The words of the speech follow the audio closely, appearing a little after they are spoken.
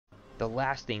the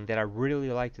last thing that I really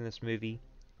liked in this movie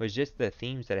was just the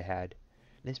themes that it had.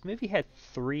 This movie had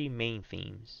three main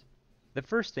themes. The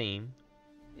first theme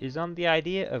is on the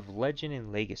idea of legend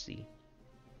and legacy.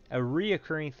 A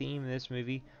reoccurring theme in this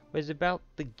movie was about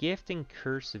the gift and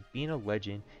curse of being a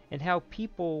legend and how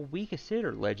people we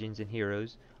consider legends and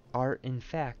heroes are in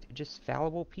fact just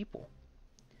fallible people.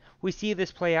 We see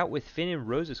this play out with Finn and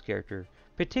Rose's character,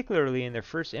 particularly in their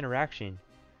first interaction.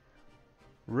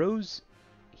 Rose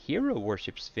hero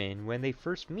worships Finn when they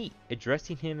first meet,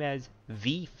 addressing him as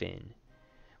the Finn.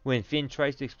 When Finn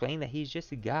tries to explain that he's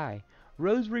just a guy,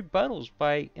 Rose rebuttals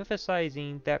by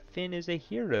emphasizing that Finn is a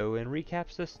hero and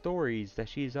recaps the stories that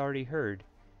she's already heard.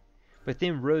 But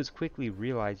then Rose quickly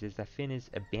realizes that Finn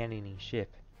is abandoning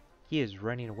ship. He is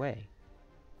running away.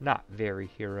 Not very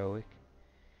heroic.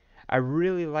 I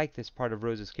really liked this part of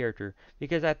Rose's character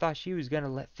because I thought she was going to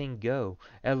let Finn go,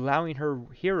 allowing her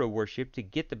hero worship to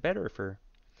get the better of her.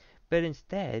 But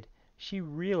instead, she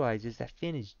realizes that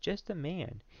Finn is just a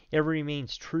man and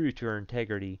remains true to her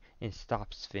integrity and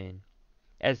stops Finn.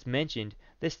 As mentioned,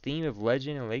 this theme of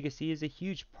legend and legacy is a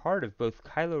huge part of both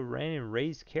Kylo Ren and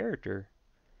Rey's character.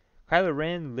 Kylo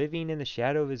Ren living in the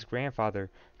shadow of his grandfather,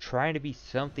 trying to be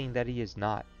something that he is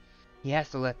not. He has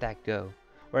to let that go,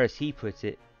 or as he puts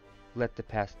it, let the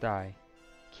past die.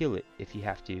 Kill it if you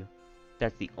have to.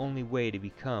 That's the only way to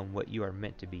become what you are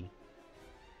meant to be.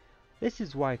 This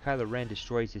is why Kylo Ren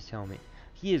destroys his helmet.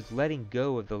 He is letting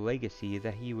go of the legacy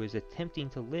that he was attempting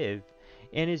to live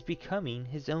and is becoming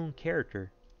his own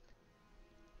character.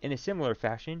 In a similar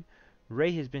fashion,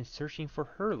 Rey has been searching for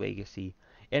her legacy,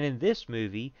 and in this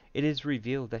movie it is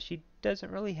revealed that she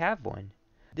doesn't really have one.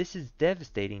 This is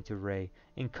devastating to Rey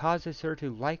and causes her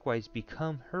to likewise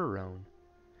become her own.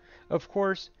 Of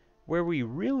course, where we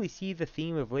really see the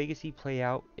theme of legacy play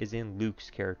out is in Luke's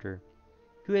character,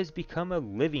 who has become a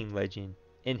living legend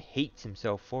and hates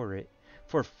himself for it,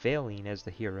 for failing as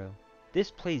the hero.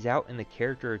 This plays out in the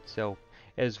character itself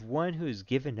as one who has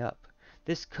given up.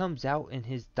 This comes out in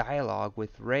his dialogue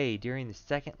with Rey during the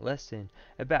second lesson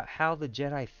about how the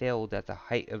Jedi failed at the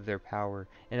height of their power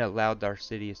and allowed Darth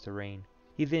Sidious to reign.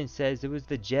 He then says it was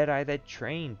the Jedi that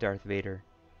trained Darth Vader.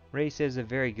 Rey says a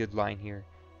very good line here.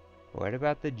 What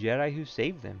about the Jedi who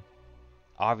saved them?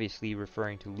 Obviously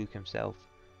referring to Luke himself,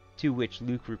 to which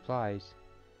Luke replies,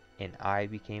 and I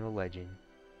became a legend.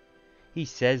 He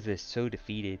says this so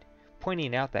defeated,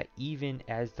 pointing out that even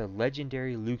as the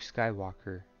legendary Luke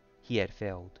Skywalker, he had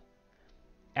failed.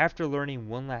 After learning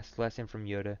one last lesson from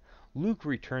Yoda, Luke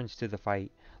returns to the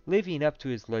fight, living up to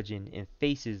his legend and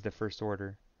faces the First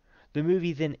Order. The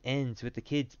movie then ends with the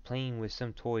kids playing with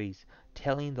some toys,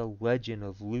 telling the legend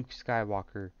of Luke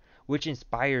Skywalker, which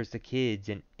inspires the kids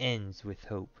and ends with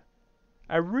hope.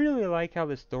 I really like how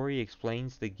the story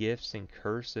explains the gifts and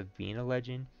curse of being a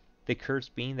legend, the curse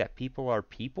being that people are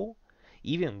people,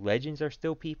 even legends are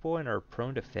still people and are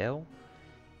prone to fail,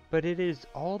 but it is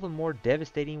all the more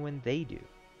devastating when they do.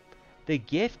 The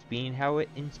gift being how it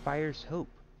inspires hope.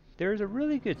 There is a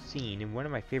really good scene in one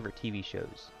of my favorite TV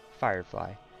shows,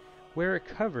 Firefly, where it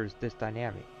covers this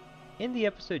dynamic. In the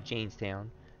episode Janestown,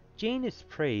 Jane is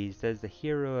praised as the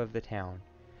hero of the town.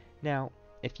 Now,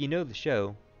 if you know the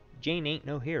show, Jane ain't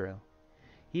no hero.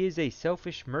 He is a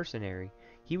selfish mercenary.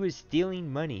 He was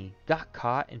stealing money, got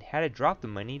caught, and had to drop the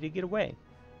money to get away.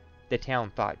 The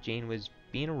town thought Jane was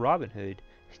being a Robin Hood,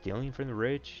 stealing from the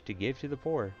rich to give to the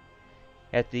poor.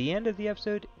 At the end of the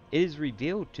episode, it is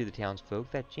revealed to the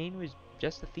townsfolk that Jane was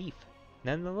just a thief.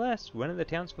 Nonetheless, one of the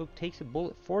townsfolk takes a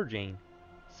bullet for Jane,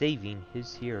 saving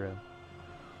his hero.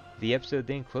 The episode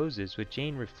then closes with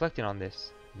Jane reflecting on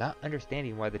this, not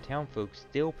understanding why the townfolk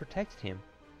still protect him.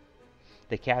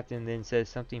 The captain then says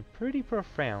something pretty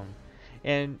profound,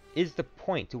 and is the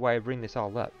point to why I bring this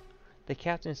all up. The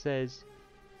captain says,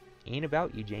 "Ain't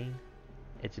about you, Jane.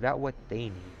 It's about what they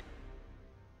need."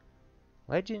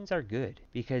 Legends are good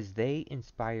because they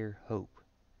inspire hope.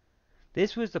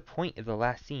 This was the point of the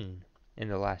last scene in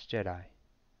The Last Jedi.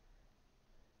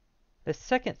 The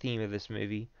second theme of this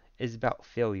movie is about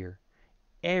failure.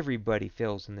 Everybody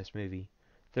fails in this movie.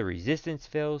 The Resistance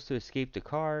fails to escape the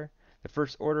car. The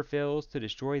First Order fails to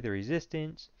destroy the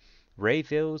Resistance. Rey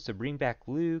fails to bring back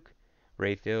Luke.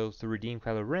 Rey fails to redeem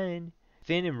Kylo Ren.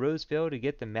 Finn and Rose fail to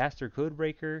get the Master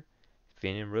Codebreaker.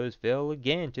 Finn and Rose fail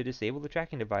again to disable the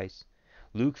tracking device.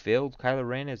 Luke failed Kylo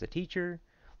Ren as a teacher.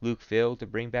 Luke failed to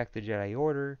bring back the Jedi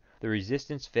Order. The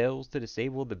Resistance fails to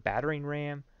disable the battering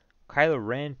ram. Kylo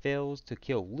Ren fails to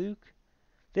kill Luke.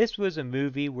 This was a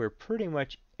movie where pretty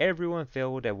much everyone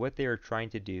failed at what they were trying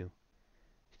to do.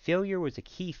 Failure was a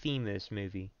key theme in this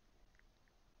movie.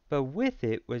 But with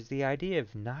it was the idea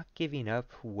of not giving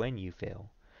up when you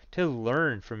fail. to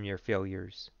learn from your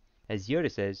failures. As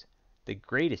Yoda says, the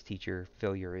greatest teacher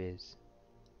failure is.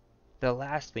 The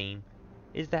last theme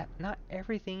is that not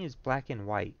everything is black and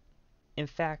white. In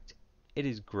fact, it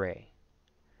is gray.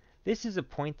 This is a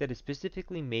point that is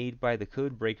specifically made by the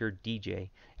codebreaker DJ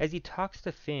as he talks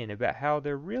to Finn about how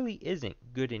there really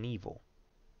isn't good and evil.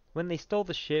 When they stole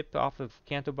the ship off of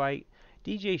Cantobite,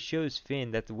 DJ shows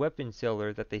Finn that the weapons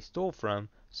seller that they stole from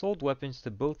sold weapons to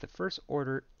both the First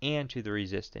Order and to the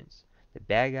Resistance, the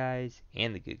bad guys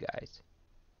and the good guys.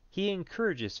 He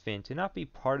encourages Finn to not be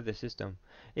part of the system,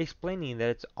 explaining that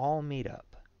it's all made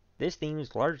up. This theme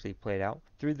is largely played out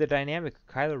through the dynamic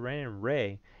of Kylo Ren and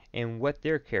Rey and what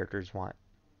their characters want.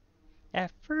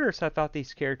 At first I thought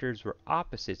these characters were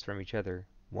opposites from each other,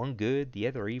 one good, the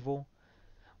other evil.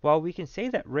 While we can say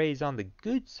that Rey is on the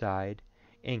good side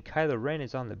and Kylo Ren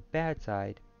is on the bad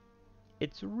side,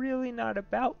 it's really not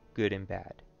about good and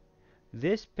bad.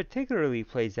 This particularly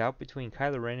plays out between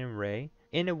Kylo Ren and Rey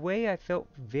in a way I felt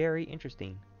very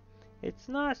interesting. It's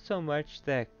not so much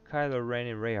that Kylo Ren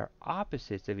and Rey are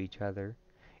opposites of each other,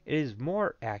 it is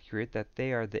more accurate that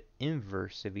they are the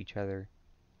inverse of each other.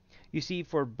 You see,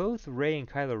 for both Rey and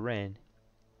Kylo Ren,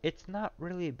 it's not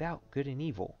really about good and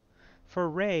evil. For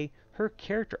Rey, her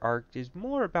character arc is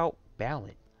more about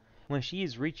balance. When she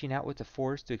is reaching out with the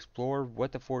Force to explore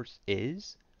what the Force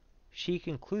is, she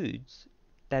concludes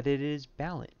that it is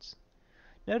balance.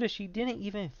 Notice she didn't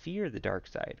even fear the dark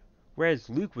side, whereas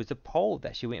Luke was appalled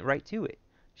that she went right to it.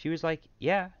 She was like,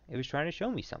 yeah, it was trying to show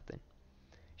me something.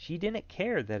 She didn't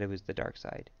care that it was the dark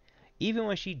side. Even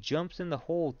when she jumps in the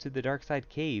hole to the dark side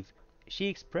cave, she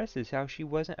expresses how she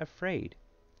wasn't afraid.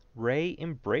 Rey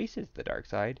embraces the dark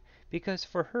side because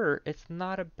for her it's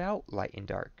not about light and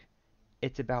dark.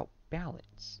 It's about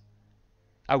balance.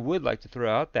 I would like to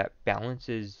throw out that balance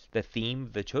is the theme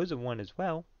of the Chosen One as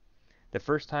well. The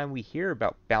first time we hear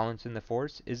about balance in the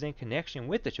Force is in connection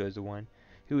with the Chosen One,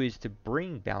 who is to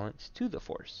bring balance to the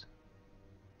Force.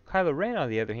 Kylo Ren, on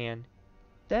the other hand,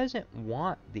 doesn't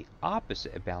want the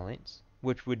opposite of balance,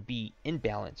 which would be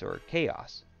imbalance or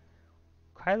chaos.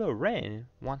 Kylo Ren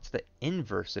wants the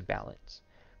inverse of balance.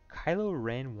 Kylo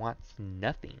Ren wants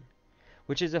nothing,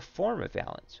 which is a form of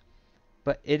balance,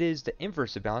 but it is the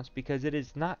inverse of balance because it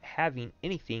is not having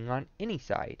anything on any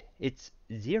side. It's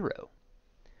zero.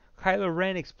 Kylo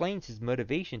Ren explains his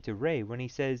motivation to Rey when he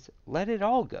says, let it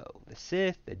all go. The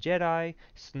Sith, the Jedi,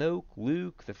 Snoke,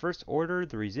 Luke, the First Order,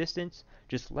 the Resistance,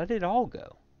 just let it all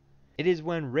go. It is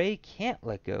when Rey can't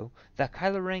let go that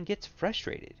Kylo Ren gets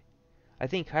frustrated. I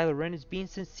think Kylo Ren is being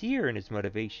sincere in his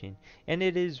motivation, and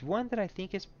it is one that I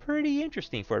think is pretty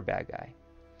interesting for a bad guy.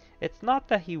 It's not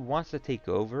that he wants to take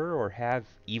over or have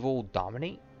evil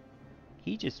dominate.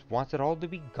 He just wants it all to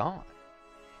be gone.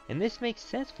 And this makes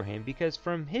sense for him because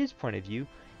from his point of view,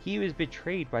 he was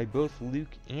betrayed by both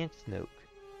Luke and Snoke.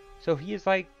 So he is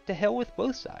like, to hell with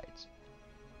both sides.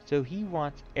 So he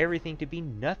wants everything to be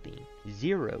nothing,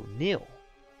 zero, nil.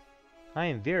 I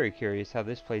am very curious how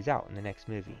this plays out in the next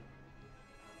movie.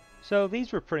 So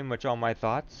these were pretty much all my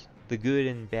thoughts, the good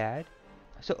and bad.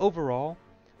 So overall,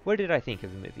 what did I think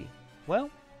of the movie? Well,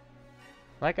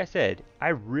 like I said, I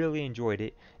really enjoyed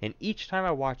it, and each time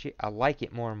I watch it, I like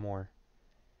it more and more.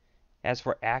 As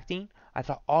for acting, I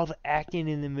thought all the acting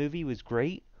in the movie was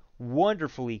great,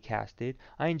 wonderfully casted.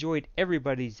 I enjoyed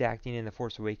everybody's acting in The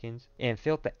Force Awakens, and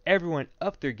felt that everyone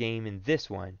upped their game in this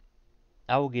one.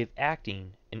 I will give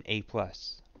acting an A+.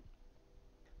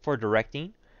 For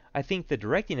directing, I think the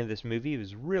directing of this movie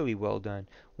was really well done.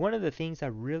 One of the things I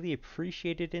really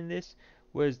appreciated in this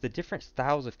was the different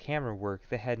styles of camera work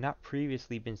that had not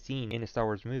previously been seen in a Star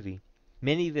Wars movie.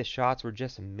 Many of the shots were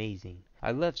just amazing.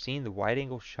 I loved seeing the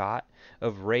wide-angle shot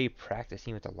of Rey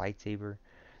practicing with the lightsaber.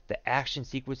 The action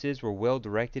sequences were well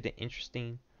directed and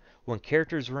interesting. When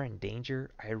characters were in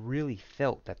danger, I really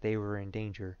felt that they were in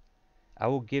danger. I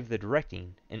will give the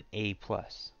directing an A+.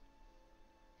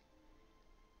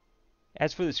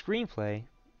 As for the screenplay,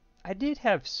 I did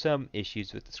have some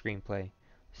issues with the screenplay.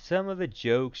 Some of the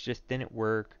jokes just didn't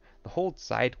work. The whole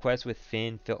side quest with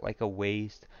Finn felt like a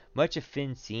waste. Much of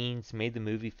Finn's scenes made the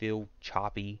movie feel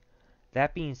choppy.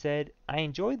 That being said, I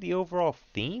enjoyed the overall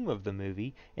theme of the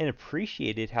movie and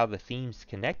appreciated how the themes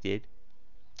connected.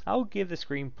 I'll give the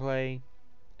screenplay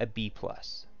a B+.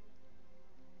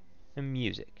 The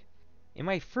music. In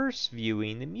my first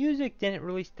viewing, the music didn't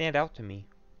really stand out to me.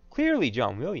 Clearly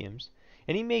John Williams,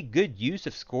 and he made good use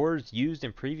of scores used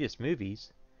in previous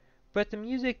movies. But the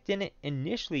music didn't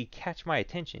initially catch my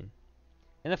attention.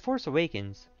 In The Force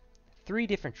Awakens, 3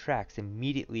 different tracks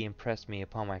immediately impressed me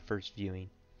upon my first viewing,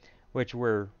 which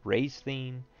were Rey's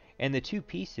theme, and the two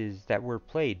pieces that were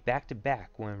played back to back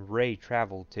when Rey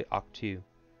traveled to Ahch-To,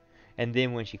 and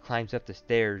then when she climbs up the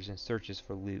stairs and searches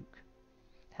for Luke.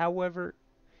 However,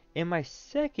 in my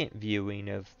second viewing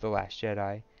of The Last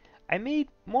Jedi, I made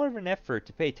more of an effort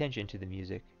to pay attention to the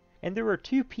music, and there were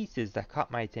two pieces that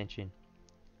caught my attention.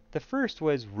 The first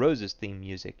was Rose's theme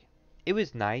music. It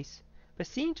was nice, but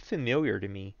seemed familiar to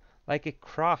me, like a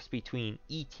cross between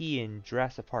E.T. and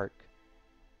Jurassic Park.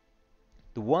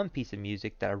 The one piece of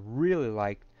music that I really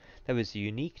liked that was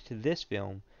unique to this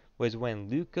film was when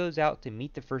Luke goes out to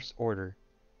meet the First Order,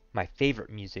 my favorite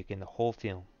music in the whole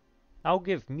film. I'll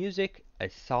give music a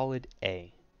solid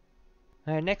A.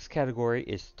 Our next category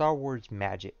is Star Wars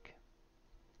Magic.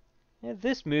 Now,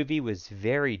 this movie was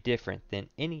very different than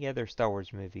any other Star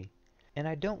Wars movie, and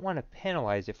I don't want to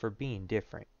penalize it for being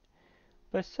different,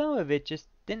 but some of it just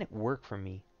didn't work for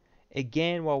me.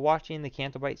 Again, while watching the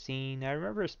Canto Bight scene, I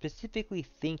remember specifically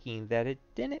thinking that it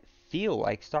didn't feel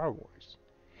like Star Wars.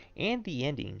 And the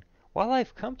ending, while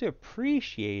I've come to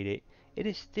appreciate it, it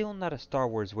is still not a Star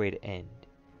Wars way to end.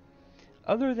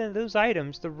 Other than those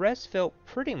items, the rest felt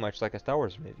pretty much like a Star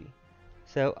Wars movie.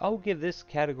 So I'll give this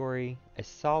category a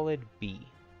solid B.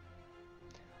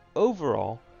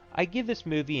 Overall, I give this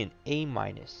movie an A-.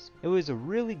 It was a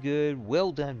really good,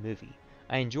 well done movie.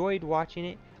 I enjoyed watching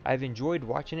it. I've enjoyed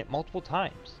watching it multiple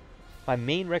times. My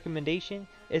main recommendation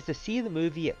is to see the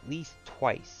movie at least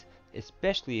twice,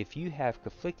 especially if you have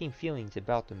conflicting feelings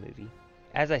about the movie.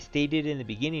 As I stated in the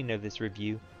beginning of this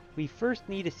review, we first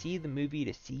need to see the movie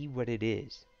to see what it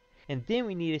is, and then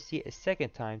we need to see it a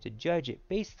second time to judge it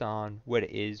based on what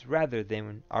it is rather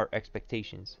than our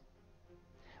expectations.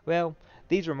 Well,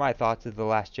 these were my thoughts of The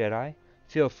Last Jedi.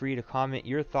 Feel free to comment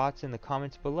your thoughts in the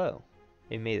comments below,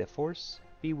 and may the Force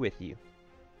be with you.